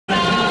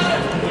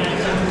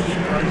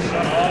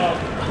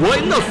What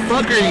in the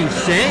fuck are you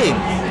saying?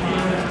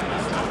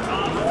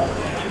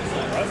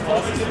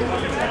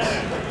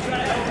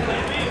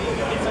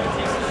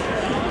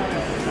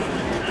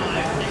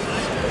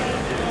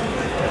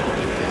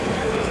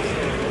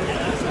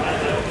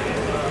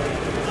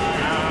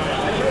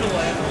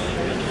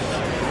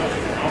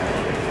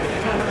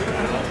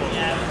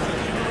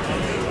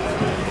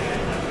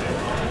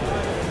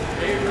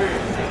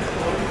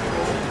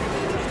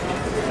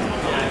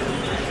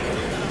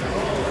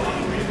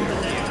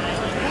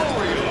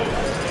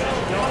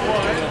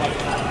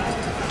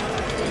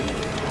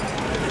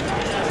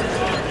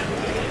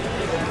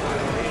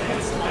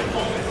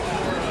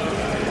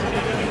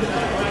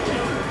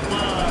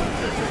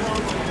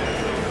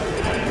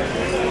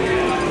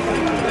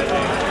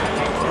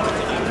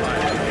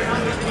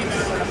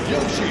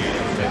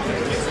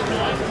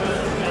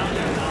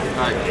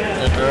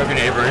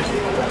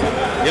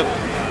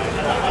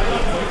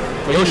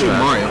 Yoshi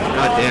Mario,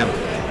 god damn.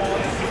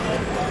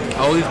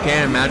 All these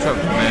can match up,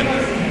 man.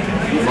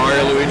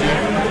 Mario, Luigi,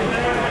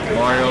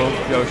 Mario,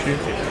 Yoshi,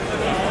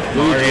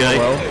 Luigi,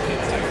 Mario,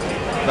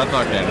 that's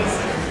not canon.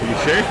 You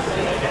sure?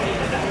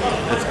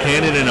 That's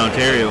canon in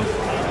Ontario.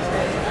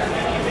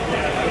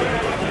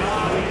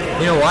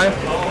 You know why?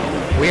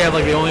 We have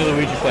like the only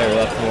Luigi player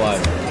left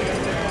alive.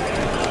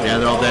 Yeah,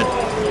 they're all dead.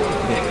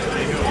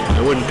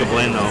 I wouldn't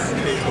complain though.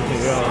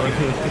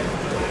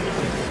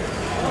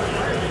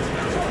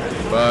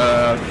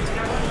 But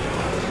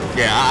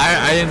yeah,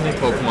 I didn't think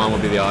Pokemon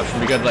would be the option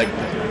because like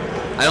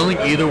I don't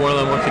think either one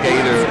of them wants to get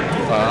either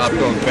up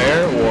throw and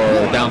fair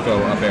or down throw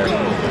up air.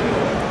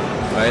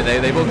 Right?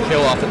 They both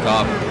kill off the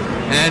top.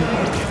 And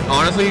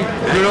honestly,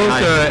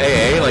 kudos to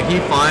AA. Like he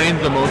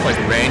finds the most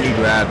like randy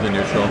grabs in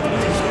neutral.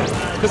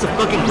 Because the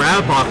fucking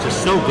grab box is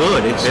so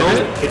good. It's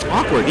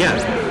awkward. Yeah.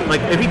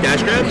 Like if he dash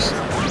grabs,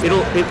 it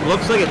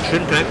looks like it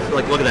shouldn't connect.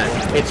 Like look at that.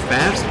 It's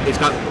fast. It's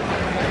got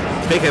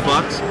fake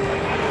hitbox.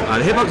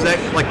 The hitbox is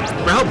like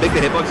for how big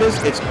the hitbox is,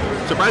 it's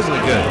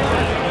surprisingly good.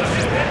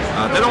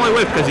 That only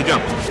whiffed because he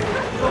jumped.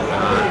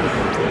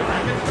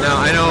 Now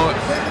I know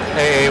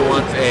AA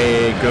wants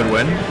a good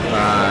win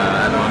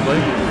at monthly,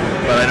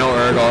 but I know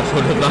Erg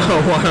also does not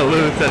want to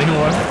lose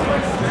anymore.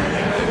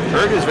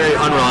 Erg is very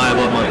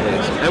unreliable at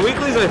monthlies. At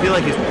weeklies, I feel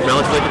like he's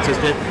relatively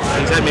consistent.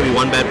 He's had maybe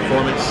one bad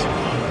performance,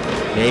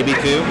 maybe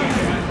two,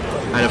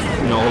 out of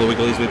all the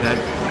weeklies we've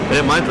had. But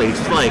at monthlies,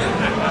 it's like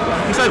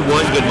he's had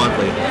one good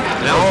monthly.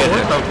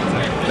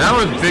 That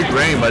was big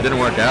brain, but it didn't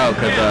work out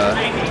because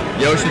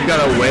Yoshi's got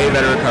a way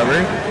better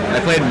recovery.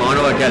 I played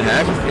mono at Get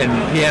Hex in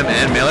PM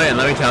and melee, and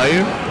let me tell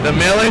you, the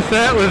melee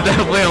set was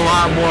definitely a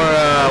lot more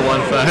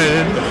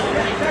one-sided.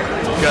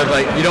 Because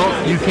like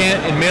you can't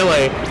in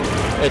melee,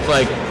 it's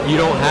like you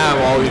don't have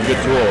all these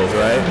good tools,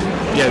 right?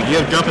 Yeah,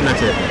 you have jump and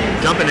that's it.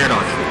 Jump and air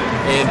dodge.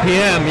 In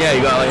PM, yeah, you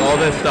got like all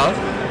this stuff.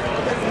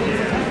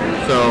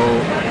 So,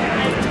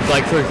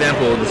 like for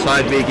example, the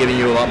side B giving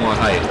you a lot more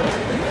height.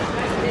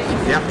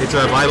 Yeah, it's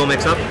a viable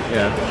mix-up.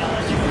 Yeah.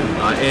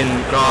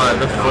 God,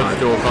 the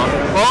footstool comp.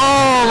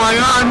 Oh my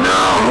god,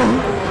 no!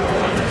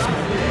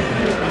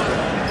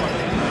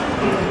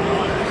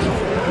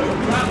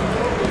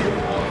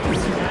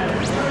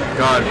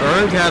 God,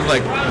 Erg has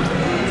like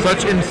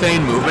such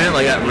insane movement,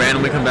 like that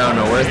randomly comes out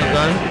of nowhere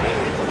sometimes.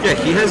 Yeah,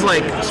 he has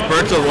like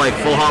spurts of like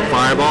full hop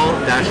fireball,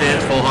 dash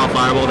dance, full hop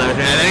fireball, dash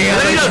dance. And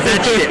then he does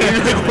that shit.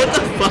 You're like, what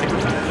the fuck?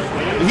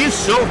 He's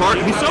so hard,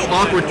 he's so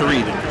awkward to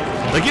read.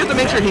 Like, you have to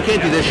make sure he can't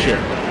do this shit.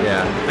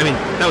 Yeah. I mean,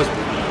 that was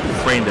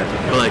brain dead.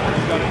 But, like,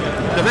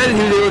 the fact that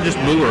he was able to just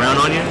move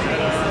around on you,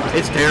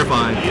 it's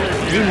terrifying.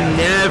 You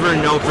never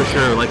know for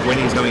sure, like,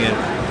 when he's coming in.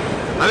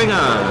 Having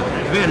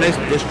a nice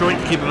disjoint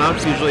to keep him out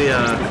is usually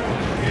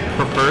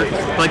preferred.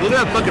 Like, look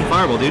at that fucking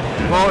fireball, dude.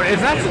 Well,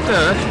 that's just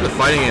a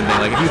fighting game thing.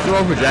 Like, if you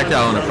throw a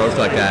projectile on an approach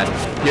like that,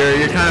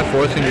 you're kind of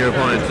forcing your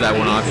opponent to that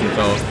one option.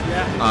 So,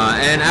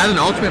 and as an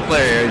ultimate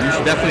player, you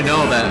should definitely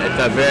know that it's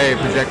a very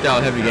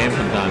projectile-heavy game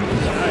sometimes.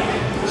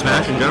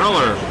 Smash in general,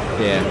 or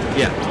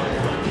yeah.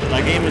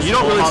 That game is you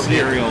don't really see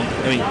material.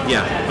 I mean,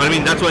 yeah, but I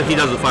mean that's what he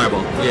does with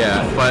fireball.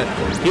 Yeah, but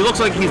he looks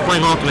like he's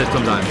playing ultimate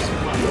sometimes.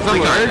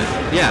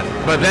 Yeah,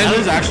 but then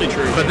that is actually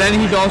true. But then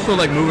he's also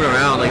like moving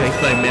around, like he's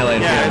playing melee.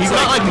 Yeah, he's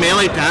got like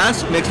melee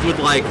pass mixed with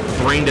like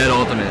brain dead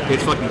ultimate.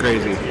 It's fucking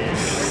crazy,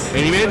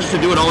 and he managed to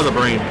do it all with a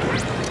brain.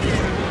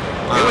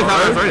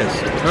 Without arthritis.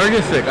 Erg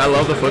is sick. I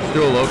love the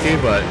footstool Loki,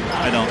 but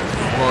I don't.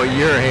 Well,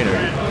 you're a hater.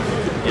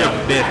 Yeah,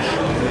 bitch.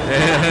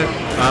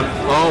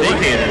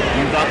 Big hater.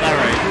 You got that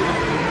right.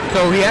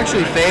 So he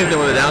actually saved him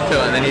with a down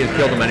tilt, and then he just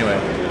killed him anyway.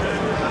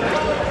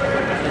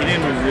 He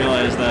didn't even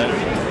realize that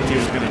he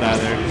was gonna die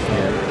there.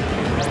 Yeah.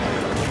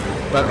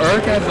 But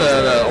Erg has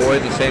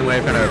always the same way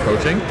of kind of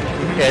approaching.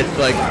 It's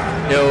like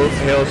he'll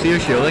see you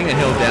shielding, and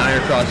he'll down air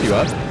cross you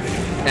up.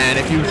 And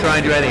if you try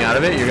and do anything out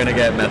of it, you're gonna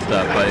get messed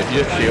up. But if you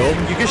just shield,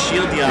 you can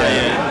shield the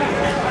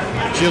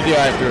eye. Shield the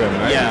eye through him,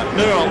 right? Yeah.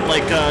 No,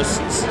 like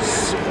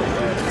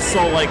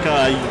so like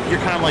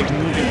you're kind of like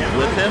moving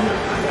with him,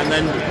 and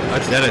then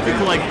that's dead. You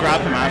can like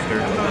grab him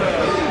after.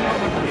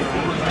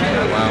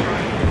 Wow.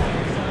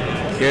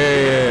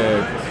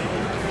 Good.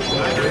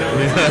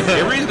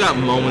 Avery's got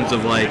moments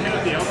of like,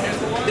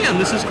 damn,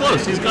 this is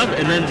close. He's got,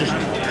 and then just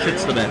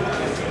shits the bed.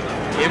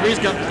 Avery's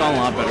gotten a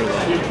lot better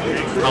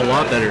though. A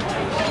lot better.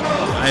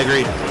 I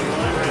agree.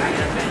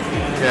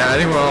 Yeah, I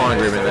think we're all in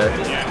agreement there.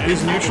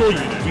 His neutral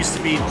used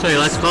to be. So hey,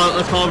 let's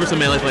call over some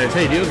melee players.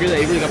 Hey, do you agree that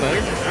Avery got better?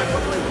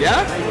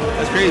 Yeah?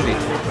 That's crazy.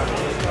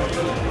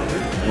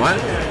 What?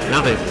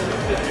 Nothing.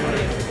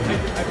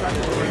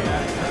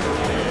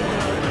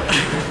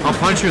 I'll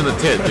punch you in the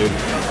tit, dude.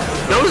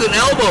 That was an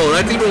elbow.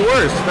 That's even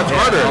worse. That's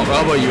harder.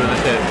 I'll elbow you in the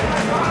tit.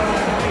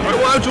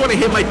 Why would you want to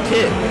hit my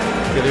tit?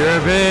 Because you're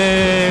a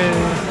bitch.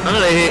 I'm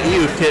gonna hit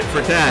you tit for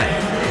tat.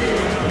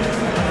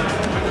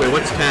 Wait,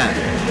 what's tat?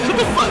 What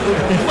the fuck?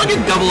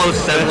 Fucking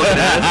 007 look at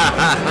that.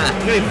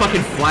 I'm getting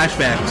fucking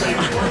flashbacks.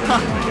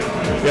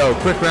 Yo,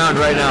 quick round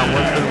right now.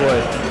 One for the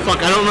boys.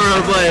 Fuck, I don't know how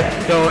to play.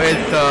 So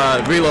it's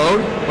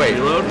reload. Wait.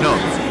 Reload? No.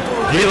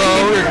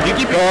 Reload. You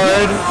keep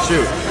guard.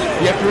 Shoot.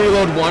 You have to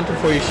reload once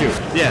before you shoot.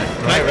 Yeah.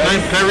 Right,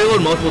 Can I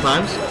reload multiple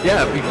times?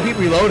 Yeah, you can keep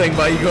reloading,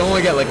 but you can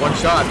only get like one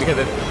shot because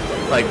it's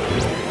like,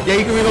 yeah,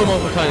 you can reload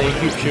multiple times and you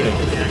keep shooting.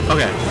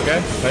 Okay. Okay.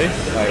 Ready?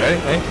 All right. Ready?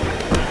 Ready?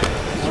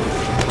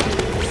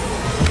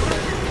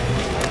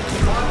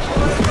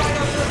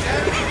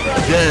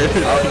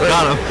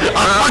 Got him.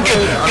 I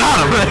fucking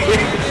got him.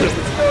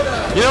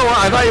 You know what?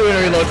 I thought you were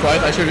gonna reload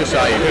twice. I should have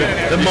shot you.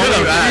 The moment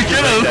you asked,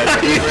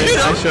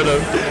 I should have.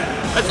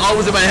 That's all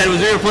was in my head.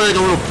 Was you're gonna play like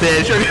a little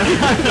bitch?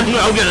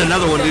 I'll get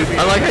another one, dude.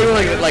 I like how you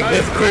were like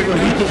this quickly.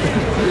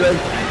 I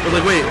was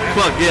like, wait,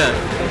 fuck, yeah.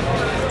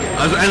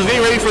 I was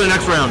getting ready for the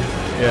next round.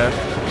 Yeah.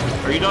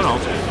 Are you done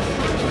alternate?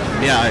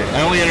 Yeah, I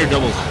only entered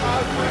doubles.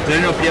 I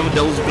didn't know PM with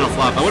doubles was gonna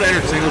flop. I would have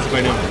entered singles if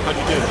I knew. How'd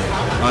you do?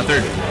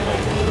 Third.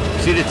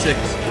 Seeded 6.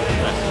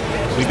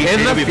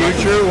 In the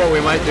future, what we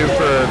might do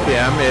for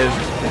PM is,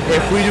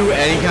 if we do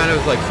any kind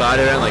of like side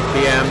event, like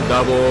PM,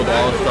 doubles,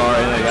 all-star,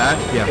 anything like that,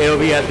 it'll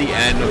be at the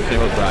end of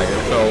singles bracket.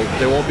 So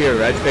there won't be a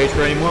red space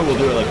for anymore. We'll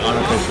do it like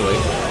unofficially.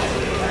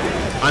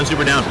 I'm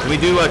super down. Can we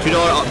do a $2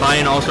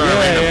 buy-in all-star?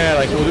 Yeah,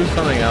 like we'll do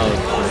something else.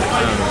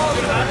 I don't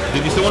know.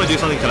 Did you still want to do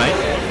something tonight?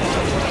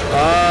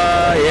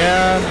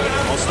 Yeah.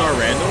 All-star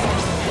random?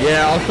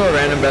 Yeah, all-star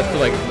random best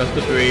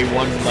of 3,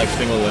 one like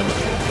single limit.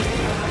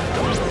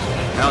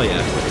 Hell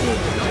yeah.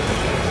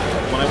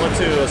 When I went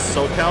to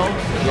SoCal,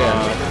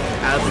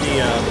 at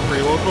the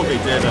pre-local, they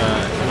did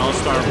an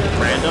all-star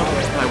random.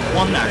 I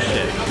won that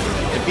shit.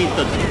 It beat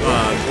the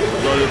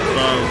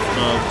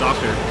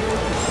doctor.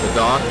 The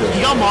doctor.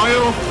 He got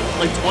Mario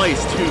like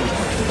twice too.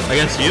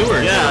 Against you or?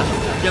 Yeah,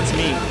 against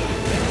me.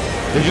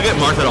 Did you get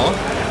marked at all?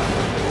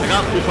 I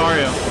got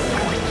Lucario.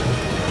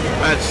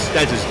 That's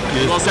just.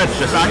 Well, that's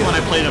just back when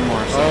I played him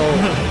more. So.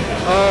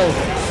 Oh,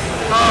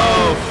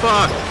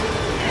 fuck.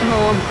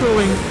 Oh, I'm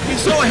cooling.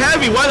 He's so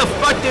heavy. Why the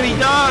fuck did he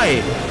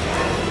die?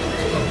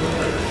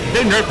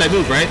 They nerfed that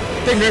move, right?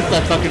 They nerfed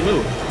that fucking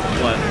move.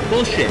 What?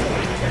 Bullshit.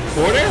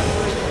 Border?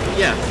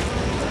 Yeah.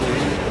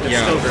 It's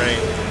still great.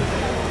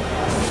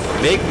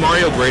 Make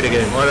Mario great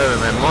again.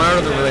 Whatever, man. Mario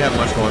doesn't really have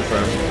much going for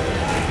him.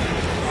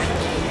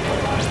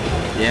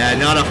 Yeah,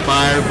 not a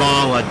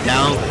fireball, a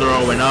down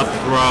throw, an up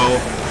throw.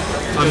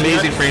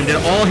 Amazing frame. And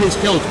all his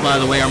tilts, by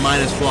the way, are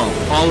 -12.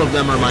 All of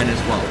them are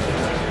 -12.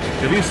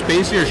 If you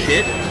space your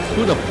shit,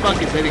 who the fuck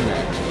is hitting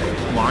that?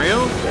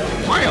 Mario?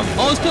 Mario.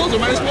 All his tilts are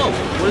 -12.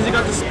 What has he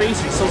got to space?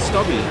 He's so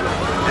stubby.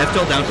 F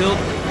tilt, down tilt.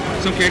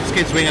 Some characters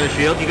can swing out a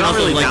shield. You can Not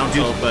also really like down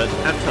tilt, but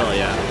F tilt,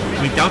 yeah. I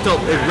mean, down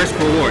tilt is risk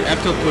reward. F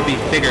tilt would be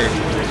bigger.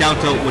 Down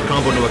tilt would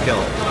combo into a kill.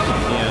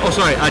 Yeah. Oh,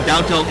 sorry.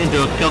 Down tilt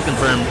into a kill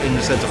confirmed in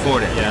the sense of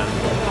forward. Yeah.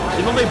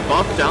 Even though they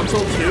buffed down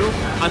tilt too,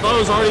 I thought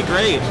it was already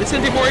great. It's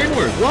sent it more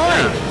inward. Why?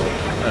 Yeah.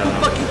 Who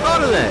fucking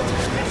thought of that?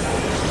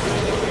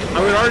 I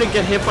would already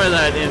get hit by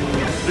that in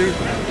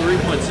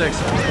 3.6.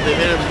 They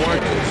made it more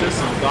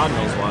consistent. God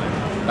knows why.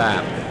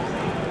 Bam.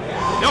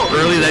 You know how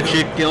early that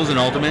shit kills an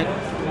ultimate?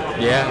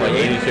 Yeah, like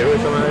 82 or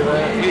something like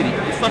that. 80.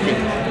 It's fucking,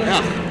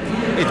 ugh.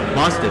 It's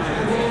busted.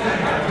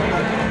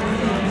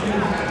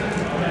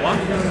 What?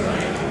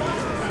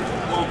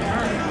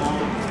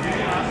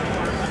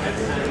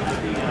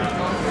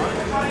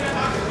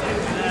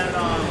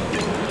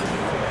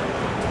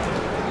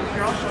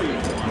 Here, I'll show you.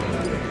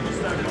 Just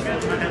get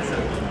my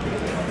headset.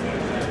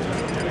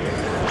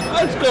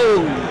 Let's go,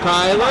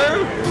 Tyler.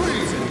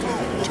 3,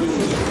 2,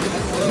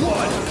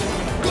 1,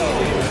 go!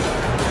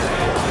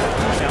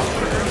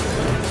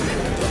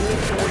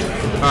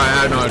 Alright,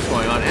 I don't know what's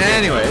going on.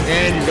 Anyway,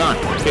 And you're gone.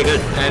 Okay,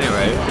 good.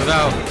 anyway,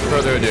 without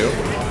further ado,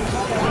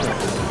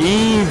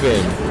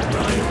 even.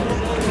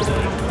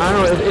 I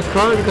don't know, it's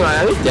probably because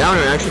I think down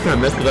air actually kind of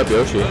messed up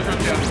Yoshi.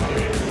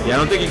 Yeah, I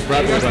don't think he's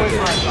probably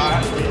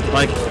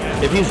like,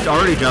 if he's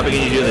already jumping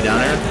and you do the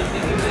down air,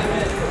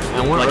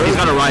 And like he's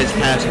gotta rise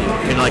past you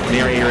and like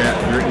near your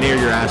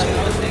ass.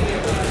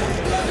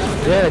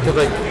 Yeah, because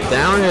like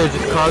down air is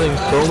just causing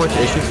so much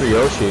issues for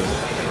Yoshi.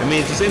 I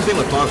mean, it's the same thing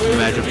with Fox in the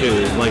matchup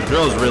too. Like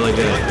Drill's really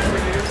good.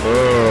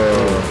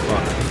 Oh,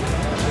 Fuck.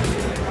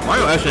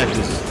 Mario S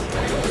actually is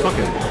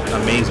fucking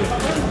amazing.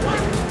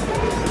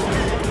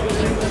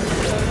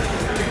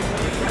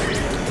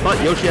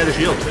 But Yoshi had a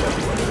shield.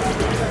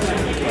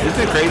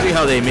 Isn't it crazy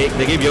how they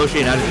gave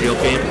Yoshi an out of shield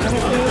game,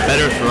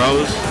 better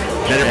throws,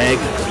 better egg,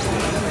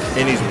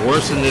 and he's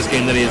worse in this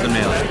game than he is in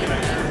Melee.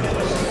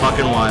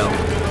 Fucking wild.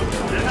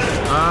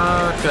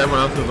 Cause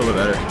everyone else is a little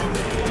better.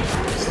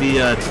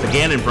 It's the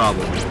Ganon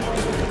problem.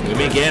 They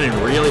made Ganon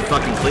really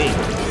fucking clean,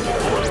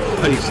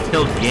 but he's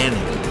still Ganon.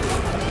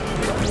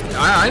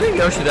 I think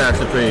Yoshi's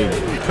actually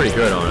pretty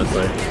good,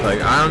 honestly.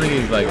 Like, I don't think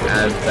he's like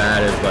as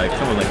bad as like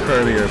someone like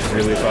Kirby or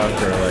Wigglytuff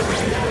or like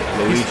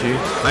Luigi.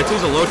 I'd say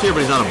he's a low tier,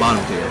 but he's not a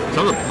bottom tier.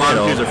 Some of the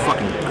bottom tiers are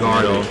fucking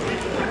garbage.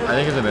 I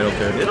think it's a middle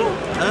tier. Middle?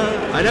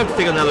 I'd have to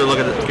take another look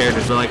at the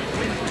characters, but like,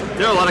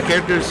 there are a lot of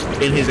characters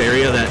in his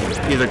area that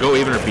either go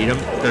even or beat him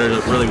that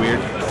are really weird.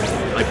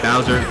 Like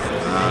Bowser.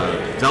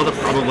 Zelda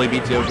probably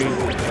beats Yoshi.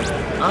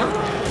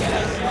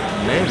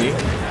 Maybe.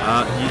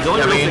 The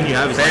only real thing you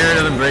have is Fair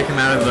doesn't break him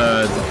out of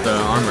the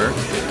armor.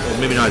 Well,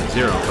 maybe not at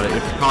 0, but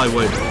it probably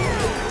would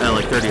at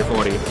like 30 or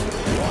 40.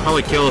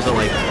 Probably kills at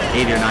like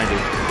 80 or 90.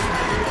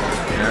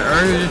 Yeah,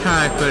 or he's just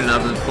trying to clean it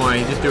up at this point.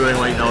 He's just doing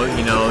what he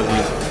knows.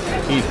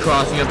 He's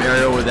crossing up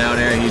aerial with down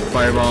air. He's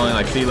fireballing.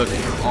 Like, see, look,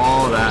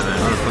 all of that, man.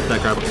 Flip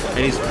that crap.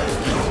 And he's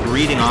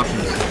reading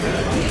options.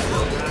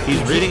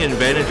 He's reading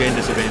advantage and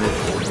disadvantage.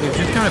 He's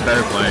just kind of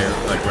better player,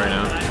 like right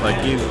now. Like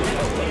he's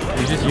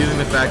just using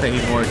the fact that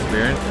he's more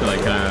experienced to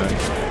like kind of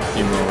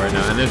steamroll right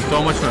now. And there's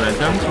so much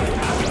momentum.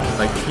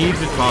 Like he's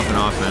just popping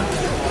off, man.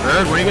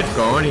 When he gets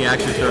going, he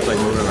actually starts like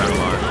moving around a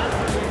lot.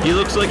 He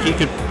looks like he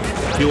could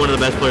be one of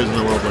the best players in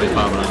the world when he's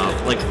popping off.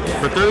 Like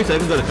for 30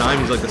 seconds at a time,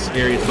 he's like the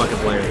scariest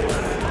fucking player.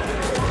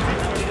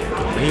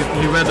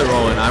 He read the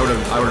role, and I would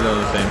have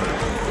done the same.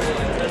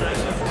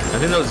 I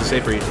think that was the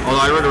safe read.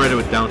 Although I would have read it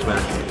with down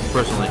smash,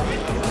 personally.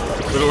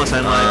 A little less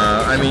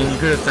endline. I mean, you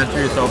could have centered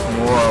yourself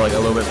more, like a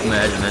little bit from the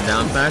edge and then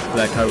down smash,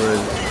 but that covers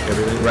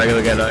everything.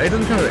 Regular get up. It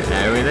doesn't cover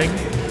everything.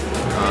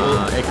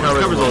 It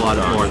covers a lot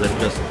more than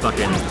just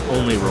fucking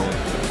only roll.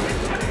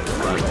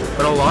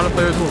 But a lot of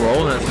players will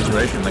roll in that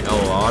situation, like a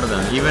lot of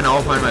them. Even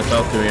I'll find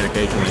myself doing it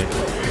occasionally.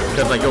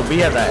 Because like you'll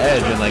be at that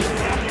edge and like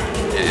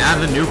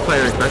as a new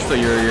player especially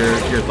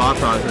your thought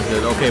process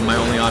is, okay, my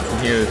only option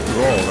here is to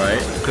roll,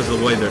 right? Because of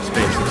the way they're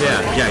spaced.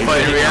 Yeah.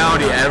 But in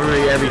reality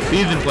every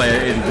seasoned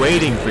player is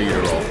waiting for you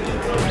to roll.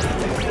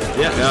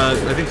 Yeah,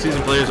 I think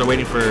seasoned players are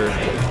waiting for.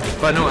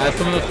 But no, as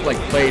someone that's like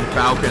played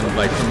Falcon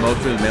like for most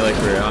of his Melee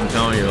career, I'm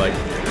telling you, like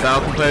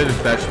Falcon players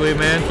especially,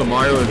 man. So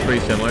Mario is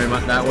pretty similar in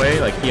that way.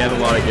 Like he has a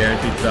lot of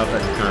guaranteed stuff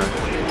that's kind of.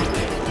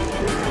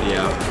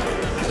 Yeah.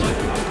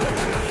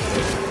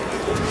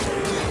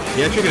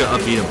 Yeah, I figured to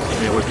upbeat him.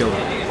 Yeah, we're killing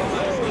him.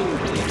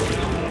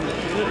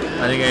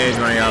 I think A is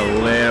running out a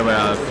little bit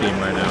out of steam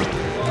right now.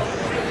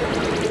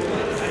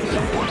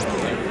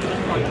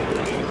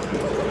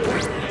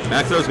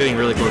 Back throw's getting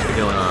really close to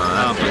killing.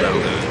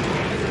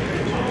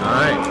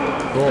 Alright,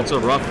 cool. That's a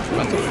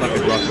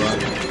fucking rough run.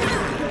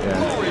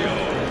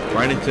 Yeah.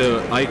 Right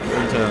into Ike,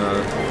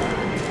 into...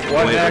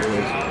 What next?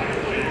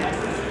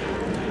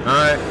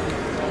 Alright.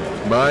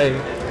 Bye.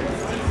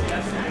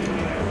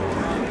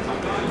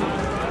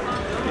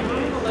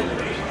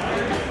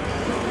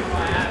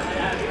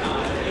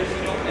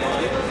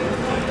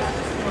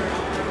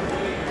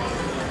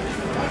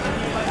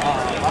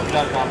 I'm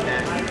done talking.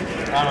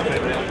 I don't know if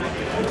it will.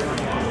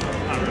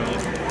 Not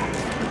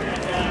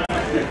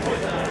really.